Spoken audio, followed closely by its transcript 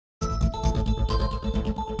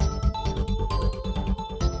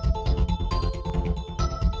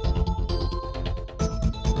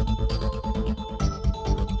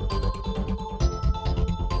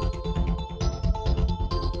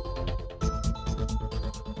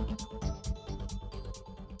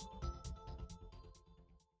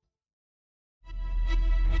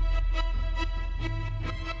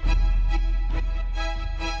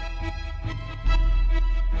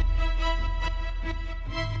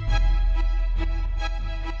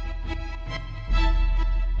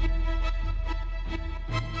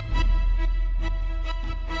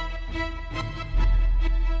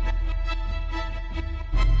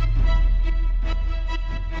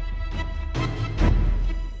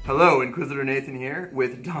Hello, Inquisitor Nathan here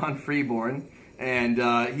with Don Freeborn, and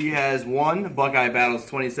he has won Buckeye Battles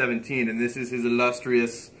 2017, and this is his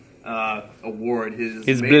illustrious award,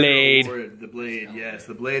 his blade. Award, the Blade, yes,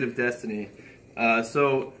 the Blade of Destiny.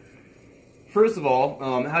 So, first of all,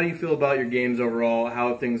 how do you feel about your games overall,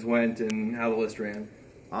 how things went, and how the list ran?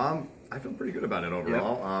 I feel pretty good about it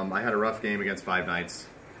overall. Yep. I had a rough game against Five Nights.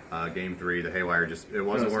 Game 3, the Haywire it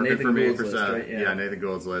wasn't working Nathan for me. Gould's list, right? Yeah, Nathan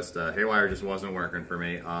Gould's list. Haywire just wasn't working for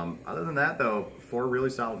me. Other than that, though, 4 really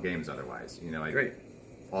solid games otherwise. You know, Great.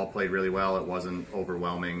 All played really well. It wasn't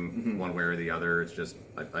overwhelming one way or the other. It's just,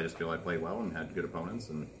 I just feel I played well and had good opponents,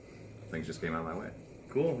 and things just came out of my way.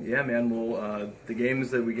 Cool. Yeah, man. Well, the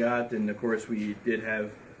games that we got, and of course we did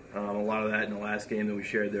have a lot of that in the last game that we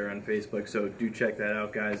shared there on Facebook, so do check that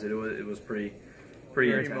out, guys. It was pretty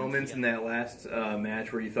intense. Moments in that last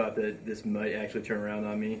match where you thought that this might actually turn around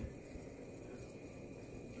on me?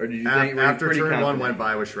 Or did you think after turn 1 went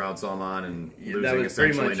by with Shroud Salman and losing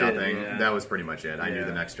essentially nothing, that was pretty much it. I knew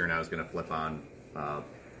the next turn I was going to flip on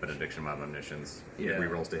Benediction of Omniscience,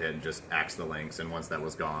 rerolls to hit, and just axe the links, and once that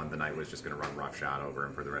was gone, the knight was just going to run rough shot over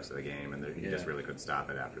him for the rest of the game, and he just really couldn't stop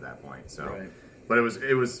it after that point. So, but it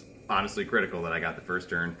was honestly critical that I got the first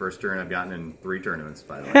turn. First turn I've gotten in 3 tournaments,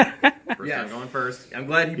 by the way. First time going first. I'm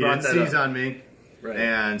glad he brought that up. He didn't seize on me. Right.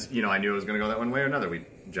 And, you know, I knew it was going to go that one way or another.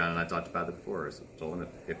 John and I talked about it before. I told him,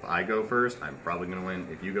 if I go first, I'm probably going to win.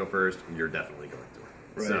 If you go first, you're definitely going to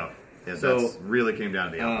win. Right. So that really came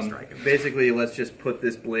down to the alpha strike. Basically, let's just put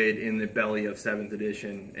this blade in the belly of 7th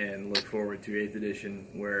edition and look forward to 8th edition,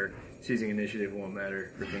 where seizing initiative won't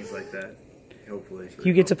matter for things like that. Hopefully.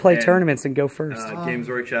 You get to play tournaments and go first. Games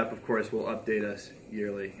Workshop, of course, will update us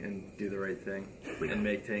yearly and do the right thing and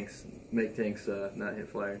make tanks not hit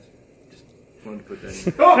flyers. Just wanted to put that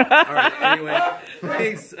in. All right.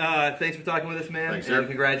 Anyway, thanks for talking with us, man. Thanks, sir. And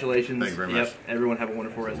congratulations. Thank you very much. Everyone have a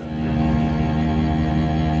wonderful rest of the day.